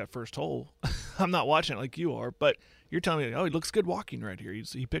finished that first hole. I'm not watching it like you are, but you're telling me, he looks good walking right here.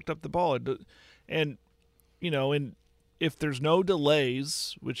 He picked up the ball. And if there's no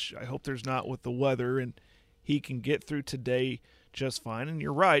delays, which I hope there's not with the weather, and he can get through today just fine. And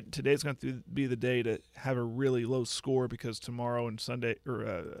you're right, today's going to be the day to have a really low score because tomorrow and Sunday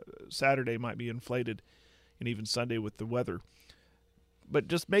or Saturday might be inflated, and even Sunday with the weather. But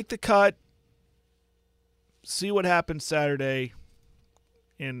just make the cut, see what happens Saturday,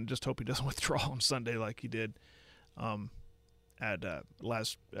 and just hope he doesn't withdraw on Sunday like he did at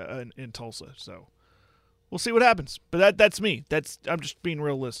in Tulsa. So we'll see what happens. But that's me. I'm just being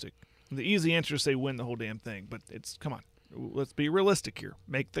realistic. The easy answer is say win the whole damn thing, but come on. Let's be realistic here.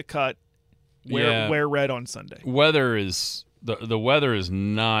 Make the cut. Wear red on Sunday. Weather is the weather is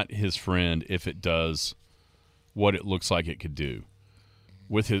not his friend if it does what it looks like it could do.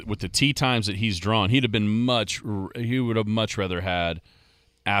 With the tee times that he's drawn, he would have much rather had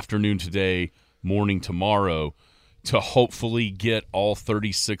afternoon today, morning tomorrow, to hopefully get all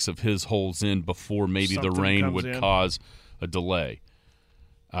 36 of his holes in before maybe the rain would cause a delay.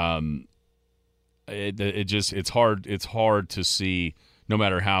 It's hard to see, no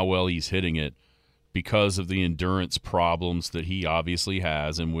matter how well he's hitting it, because of the endurance problems that he obviously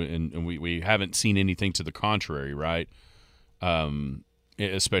has, and we haven't seen anything to the contrary, right?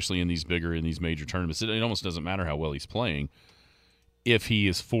 Especially in these major tournaments, it almost doesn't matter how well he's playing. If he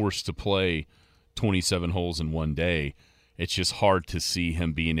is forced to play 27 holes in one day, it's just hard to see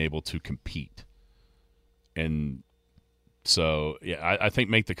him being able to compete. And so, yeah, I think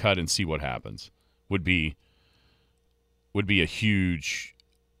make the cut and see what happens would be a huge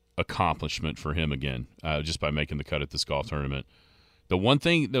accomplishment for him again, just by making the cut at this golf tournament. The one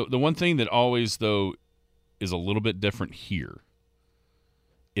thing that always, though, is a little bit different here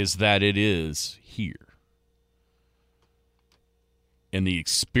is that it is here. And the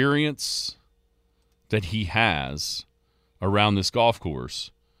experience that he has around this golf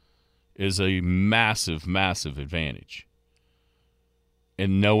course is a massive, massive advantage.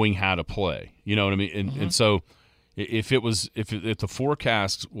 And knowing how to play, you know what I mean? And so if the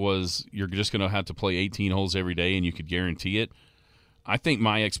forecast was you're just going to have to play 18 holes every day and you could guarantee it, I think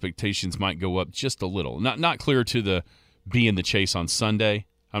my expectations might go up just a little. Not clear to the be in the chase on Sunday.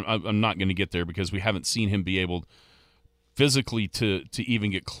 I'm not going to get there because we haven't seen him be able physically to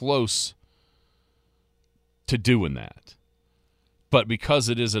even get close to doing that. But because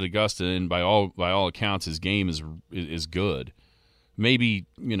it is at Augusta, and by all accounts his game is good, maybe,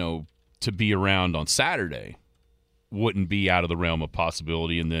 to be around on Saturday wouldn't be out of the realm of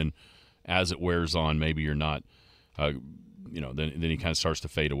possibility. And then as it wears on, maybe you're not, then he kind of starts to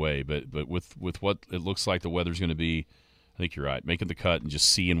fade away. But with what it looks like the weather's going to be, I think you're right. Making the cut and just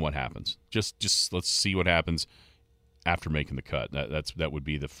seeing what happens. Just let's see what happens after making the cut. That would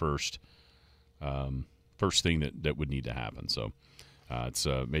be the first thing that would need to happen. So it's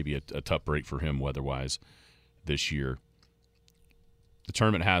maybe a tough break for him weather-wise this year. The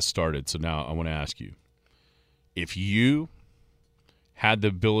tournament has started, so now I want to ask you, if you had the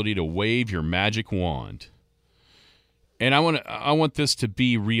ability to wave your magic wand, and I want this to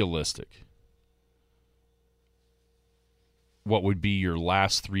be realistic, what would be your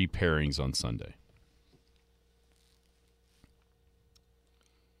last three pairings on Sunday?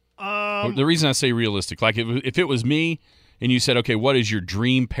 The reason I say realistic, like if it was me and you said, okay, what is your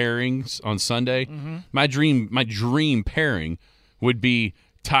dream pairings on Sunday? Mm-hmm. My dream pairing would be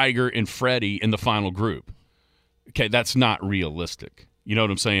Tiger and Freddie in the final group. Okay, that's not realistic. You know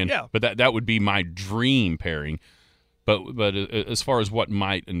what I'm saying? Yeah. But that would be my dream pairing. But as far as what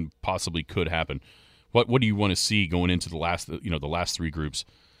might and possibly could happen, what do you want to see going into the last 3 groups?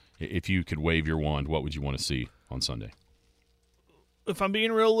 If you could wave your wand, what would you want to see on Sunday? If I'm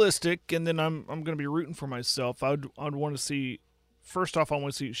being realistic, and then I'm going to be rooting for myself, I'd want to see. First off, I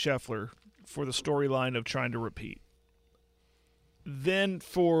want to see Scheffler for the storyline of trying to repeat. Then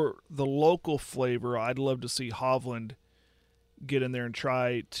for the local flavor, I'd love to see Hovland get in there and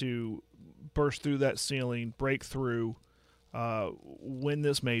try to burst through that ceiling, break through, win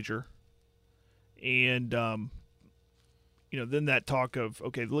this major, and then that talk of,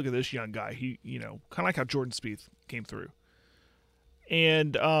 okay, look at this young guy. He, kind of like how Jordan Spieth came through.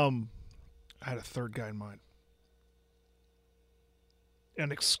 And I had a third guy in mind,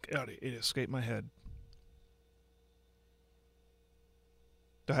 and it escaped my head.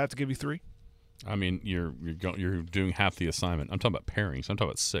 Do I have to give you 3? I mean, you're doing half the assignment. I'm talking about pairings. I'm talking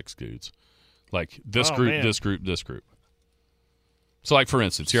about 6 dudes, like this group, this group, this group. So, like for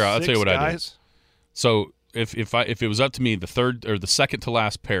instance, here I'll tell you what I did. So if it was up to me, the third or the second to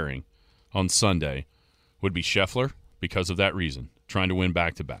last pairing on Sunday would be Scheffler because of that reason, trying to win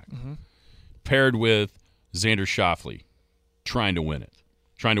back-to-back, paired with Xander Schauffele, trying to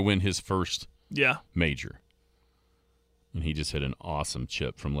win his first major. And he just hit an awesome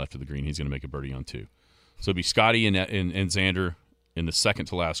chip from left of the green. He's going to make a birdie on 2. So it'd be Scotty and Xander in the second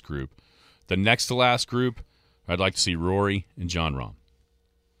to last group. The next to last group, I'd like to see Rory and Jon Rahm.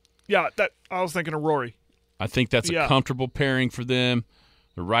 Yeah, I was thinking of Rory. I think that's a comfortable pairing for them.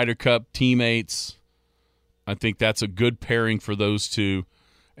 The Ryder Cup teammates. I think that's a good pairing for those two.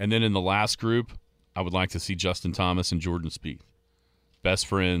 And then in the last group, I would like to see Justin Thomas and Jordan Spieth. Best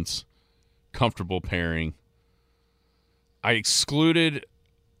friends, comfortable pairing. I excluded,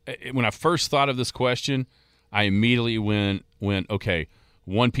 when I first thought of this question, I immediately went, okay,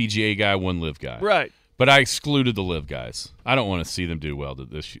 one PGA guy, one LIV guy. Right. But I excluded the LIV guys. I don't want to see them do well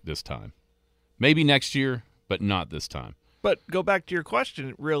this time. Maybe next year, but not this time. But go back to your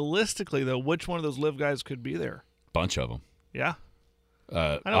question. Realistically, though, which one of those LIV guys could be there? Bunch of them. Yeah.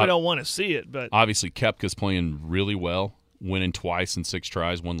 I know I don't want to see it, but obviously Koepka's playing really well, winning twice in 6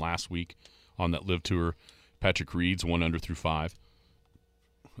 tries, won last week on that LIV Tour. Patrick Reed's 1 under through 5.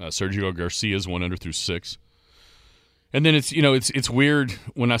 Sergio Garcia's 1 under through 6. And then it's weird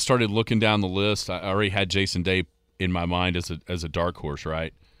when I started looking down the list. I already had Jason Day in my mind as a dark horse,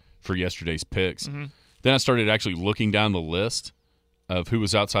 right, for yesterday's picks. Mm-hmm. Then I started actually looking down the list of who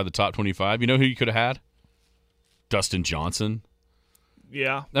was outside the top 25. You know who you could have had? Dustin Johnson.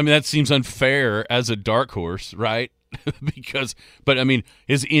 Yeah. I mean, that seems unfair as a dark horse, right? But I mean,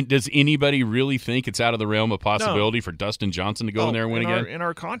 does anybody really think it's out of the realm of possibility for Dustin Johnson to go in there and win again? In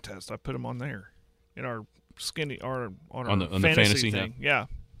our contest, I put him on there. In our on the fantasy thing. Yeah.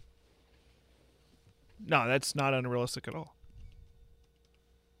 No, that's not unrealistic at all.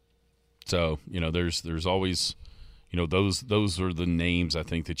 So, there's always, those are the names I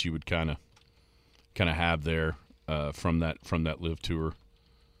think that you would kind of have there from that LIV Tour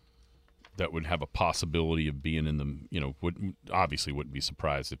that would have a possibility of being in the, wouldn't be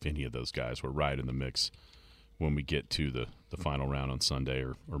surprised if any of those guys were right in the mix when we get to the final round on Sunday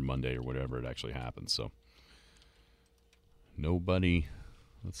or Monday or whatever it actually happens. So nobody,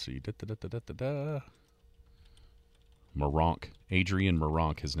 let's see, Adrian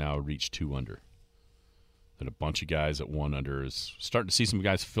Meronk has now reached 2 under. Then a bunch of guys at 1 under is starting to see some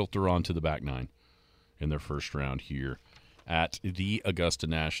guys filter onto the back 9 in their first round here at the Augusta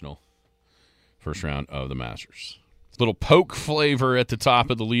National. First round of the Masters. Little poke flavor at the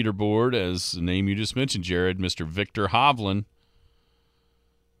top of the leaderboard as the name you just mentioned, Jared, Mr. Victor Hovland.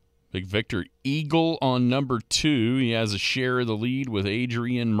 Big Victor Eagle on number 2. He has a share of the lead with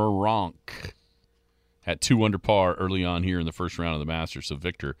Adrian Meronk at 2 under par early on here in the first round of the Masters. So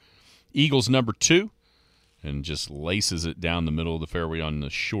Victor Eagle's number 2 and just laces it down the middle of the fairway on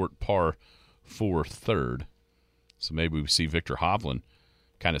the short par 4 third. So maybe we see Victor Hovland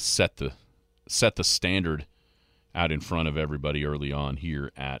kind of set the standard out in front of everybody early on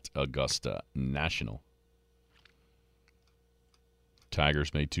here at Augusta National.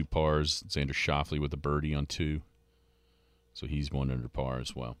 Tiger's made 2 pars. Xander Schauffele with a birdie on 2. So he's 1 under par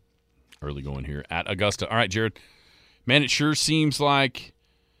as well. Early going here at Augusta. All right, Jared. Man, it sure seems like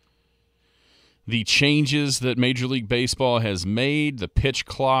the changes that Major League Baseball has made, the pitch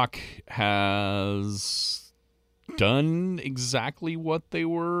clock has done exactly what they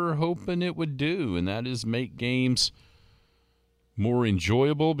were hoping it would do, and that is make games more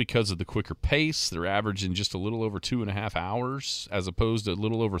enjoyable because of the quicker pace. They're averaging just a little over 2.5 hours as opposed to a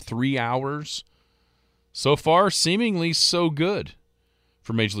little over 3 hours. So far, seemingly so good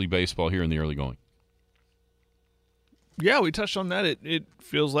for Major League Baseball here in the early going. Yeah, we touched on that. It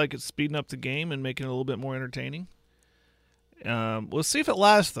feels like it's speeding up the game and making it a little bit more entertaining. Let's see if it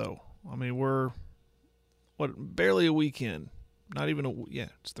lasts, though. I mean, we're barely a weekend. Not even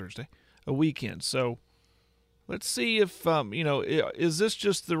it's Thursday, a weekend. So let's see if is this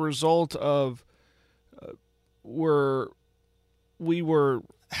just the result of we were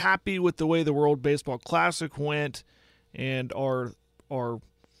happy with the way the World Baseball Classic went, and our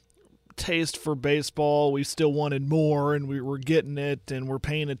taste for baseball, we still wanted more, and we were getting it, and we're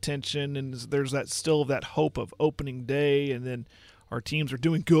paying attention, and there's still that hope of opening day, and then our teams are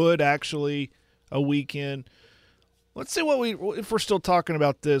doing good actually a weekend. Let's see if we're still talking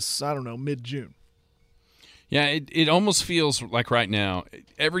about this, I don't know, mid-June. Yeah, it almost feels like right now,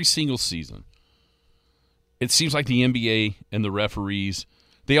 every single season, it seems like the NBA and the referees,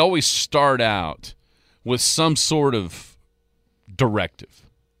 they always start out with some sort of directive.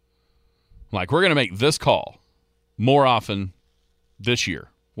 Like, we're going to make this call more often this year,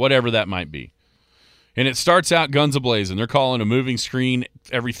 whatever that might be. And it starts out guns a-blazing. They're calling a moving screen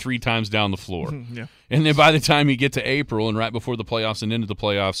every 3 times down the floor. Yeah. And then by the time you get to April and right before the playoffs and into the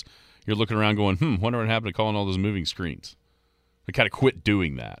playoffs, you're looking around going, wonder what happened to calling all those moving screens. We kind of quit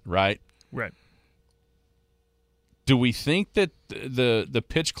doing that, right? Right. Do we think that the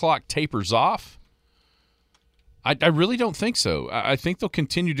pitch clock tapers off? I really don't think so. I think they'll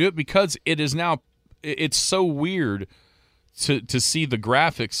continue to do it because it is now – it's so weird to see the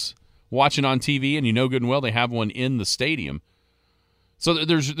graphics watching on TV, and you know good and well they have one in the stadium. So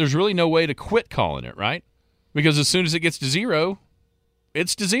there's really no way to quit calling it, right? Because as soon as it gets to 0,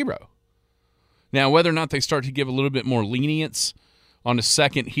 it's to 0. Now, whether or not they start to give a little bit more lenience on a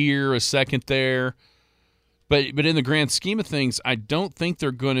second here, a second there, but in the grand scheme of things, I don't think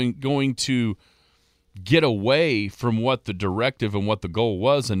they're going to get away from what the directive and what the goal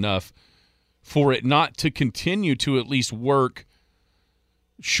was enough for it not to continue to at least work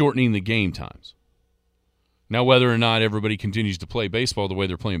shortening the game times. Now, whether or not everybody continues to play baseball the way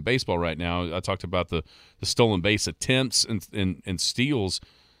they're playing baseball right now, I talked about the stolen base attempts and steals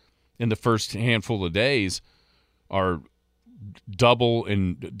in the first handful of days are double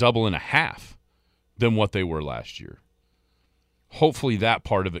and a half than what they were last year. Hopefully that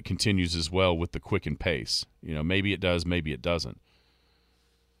part of it continues as well with the quicken pace. Maybe it does, maybe it doesn't.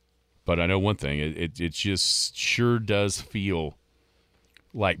 But I know one thing, it just sure does feel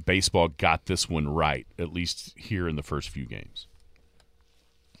like baseball got this one right, at least here in the first few games.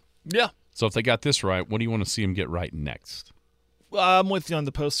 Yeah. So if they got this right, what do you want to see them get right next? Well, I'm with you on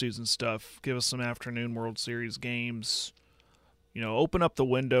the postseason stuff. Give us some afternoon World Series games. Open up the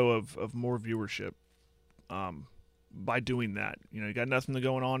window of more viewership by doing that. You got nothing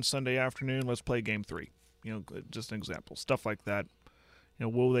going on Sunday afternoon, let's play Game 3. Just an example. Stuff like that.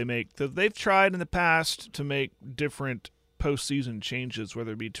 Will they make – they've tried in the past to make different postseason changes,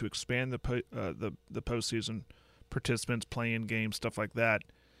 whether it be to expand the postseason participants playing games, stuff like that.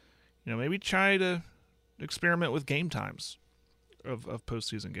 Maybe try to experiment with game times of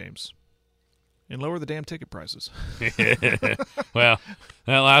postseason games and lower the damn ticket prices. Well,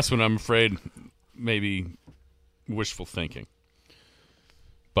 that last one, I'm afraid, maybe wishful thinking.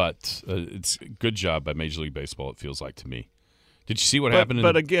 But it's a good job by Major League Baseball, it feels like to me. Did you see what happened?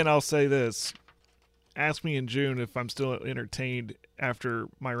 But again, I'll say this. Ask me in June if I'm still entertained after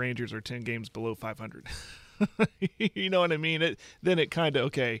my Rangers are 10 games below 500. You know what I mean? Then it kind of,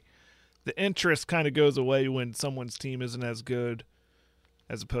 okay, the interest kind of goes away when someone's team isn't as good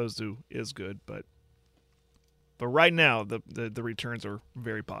as opposed to is good. But right now, the returns are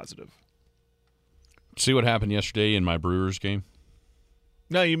very positive. See what happened yesterday in my Brewers game?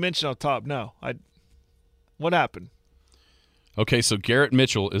 No, you mentioned on top. No. What happened? Okay, so Garrett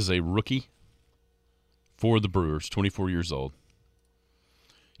Mitchell is a rookie for the Brewers, 24 years old.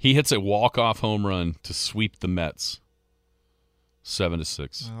 He hits a walk-off home run to sweep the Mets,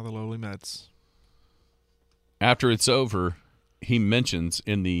 7-6. Oh, the lowly Mets. After it's over, he mentions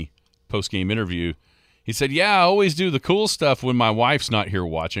in the post-game interview, he said, "Yeah, I always do the cool stuff when my wife's not here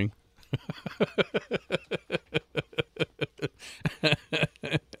watching."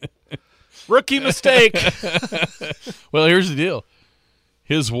 Rookie mistake. Well, here's the deal.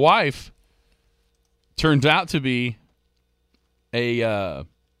 His wife turned out to be a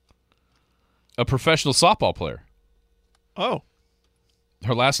professional softball player. Oh.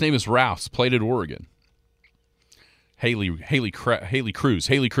 Her last name is Rouse, played at Oregon. Haley Cruz.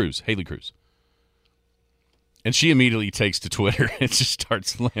 And she immediately takes to Twitter and just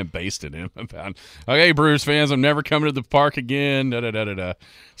starts lambasting him about, okay, Brewers fans, I'm never coming to the park again. Da-da-da-da-da.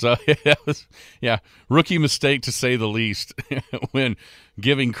 So that was, rookie mistake to say the least when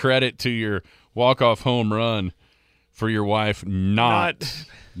giving credit to your walk-off home run for your wife not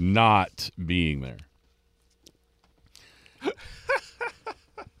being there.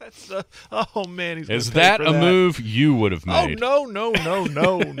 That's oh man, he's is that a move you would have made? Oh no.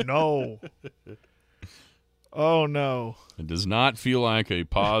 Oh no. It does not feel like a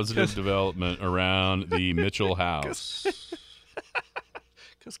positive development around the Mitchell house.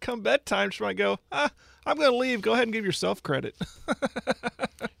 Because come bedtime, she might go, I'm going to leave. Go ahead and give yourself credit.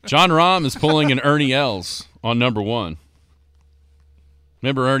 John Rahm is pulling an Ernie Els on number 1.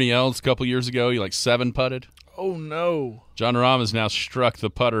 Remember Ernie Els a couple years ago? He 7-putted. Oh, no. John Rahm has now struck the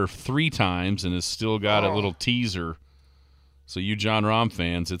putter 3 times and has still got a little teaser. So you John Rahm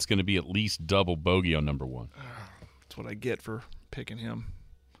fans, it's going to be at least double bogey on number 1. That's what I get for picking him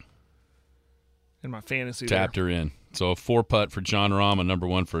in my fantasy. Tapped her in. So a 4-putt for John Rahm on number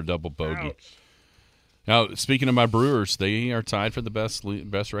 1 for a double bogey. Ouch. Now, speaking of my Brewers, they are tied for the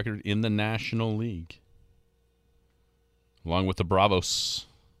best record in the National League, along with the Bravos.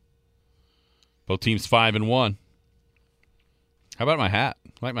 Both teams 5-1. How about my hat?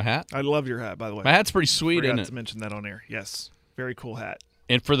 Like my hat? I love your hat, by the way. My hat's pretty sweet, isn't it? Forgot to mention that on air. Yes. Very cool hat.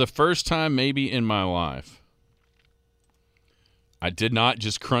 And for the first time maybe in my life, I did not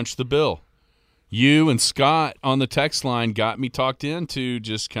just crunch the bill. You and Scott on the text line got me talked into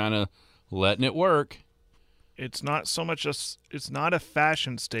just kind of letting it work. It's not so much it's not a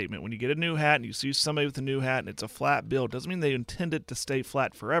fashion statement. When you get a new hat and you see somebody with a new hat and it's a flat bill, it doesn't mean they intend it to stay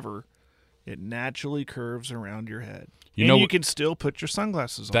flat forever. It naturally curves around your head. You can still put your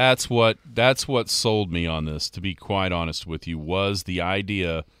sunglasses on. That's what sold me on this, to be quite honest with you, was the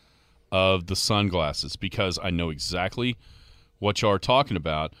idea of the sunglasses, because I know exactly what y'all are talking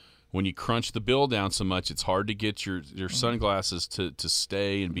about. When you crunch the bill down so much, it's hard to get your sunglasses to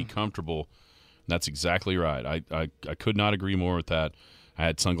stay and be comfortable. That's exactly right. I could not agree more with that. I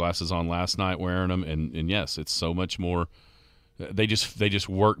had sunglasses on last night wearing them, and yes, it's so much more. They just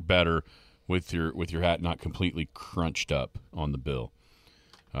work better with your hat not completely crunched up on the bill.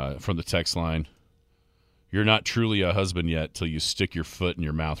 From the text line, you're not truly a husband yet till you stick your foot in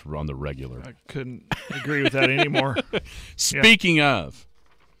your mouth on the regular. I couldn't agree with that anymore. Speaking of,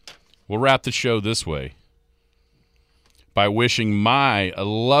 we'll wrap the show this way by wishing my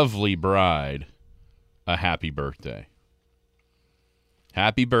lovely bride a happy birthday.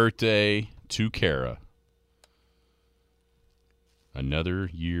 Happy birthday to Kara. Another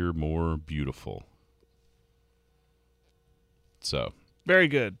year more beautiful. So, very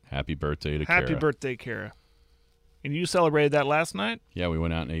good. Happy birthday to Kara. Happy birthday, Kara. And you celebrated that last night? Yeah, we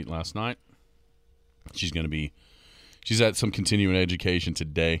went out and ate last night. She's at some continuing education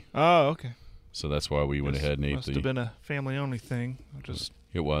today. Oh, okay. So that's why we went ahead and ate. Must have been a family-only thing.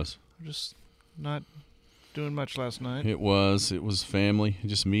 It was. I'm just not doing much last night. It was family.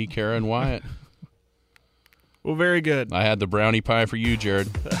 Just me, Kara, and Wyatt. Well, very good. I had the brownie pie for you, Jared.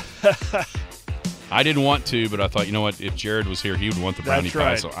 I didn't want to, but I thought, you know what? If Jared was here, he would want the brownie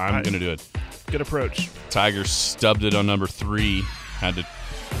pie, so I'm going to do it. Good approach. Tiger stubbed it on number 3. Had to.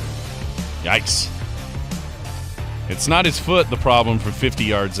 Yikes. It's not his foot the problem from 50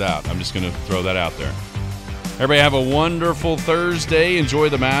 yards out. I'm just going to throw that out there. Everybody have a wonderful Thursday. Enjoy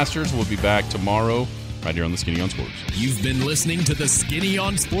the Masters. We'll be back tomorrow right here on the Skinny on Sports. You've been listening to the Skinny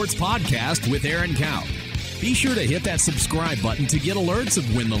on Sports podcast with Aaron Cow. Be sure to hit that subscribe button to get alerts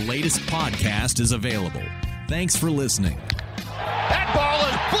of when the latest podcast is available. Thanks for listening. That ball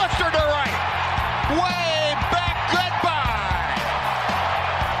is blistered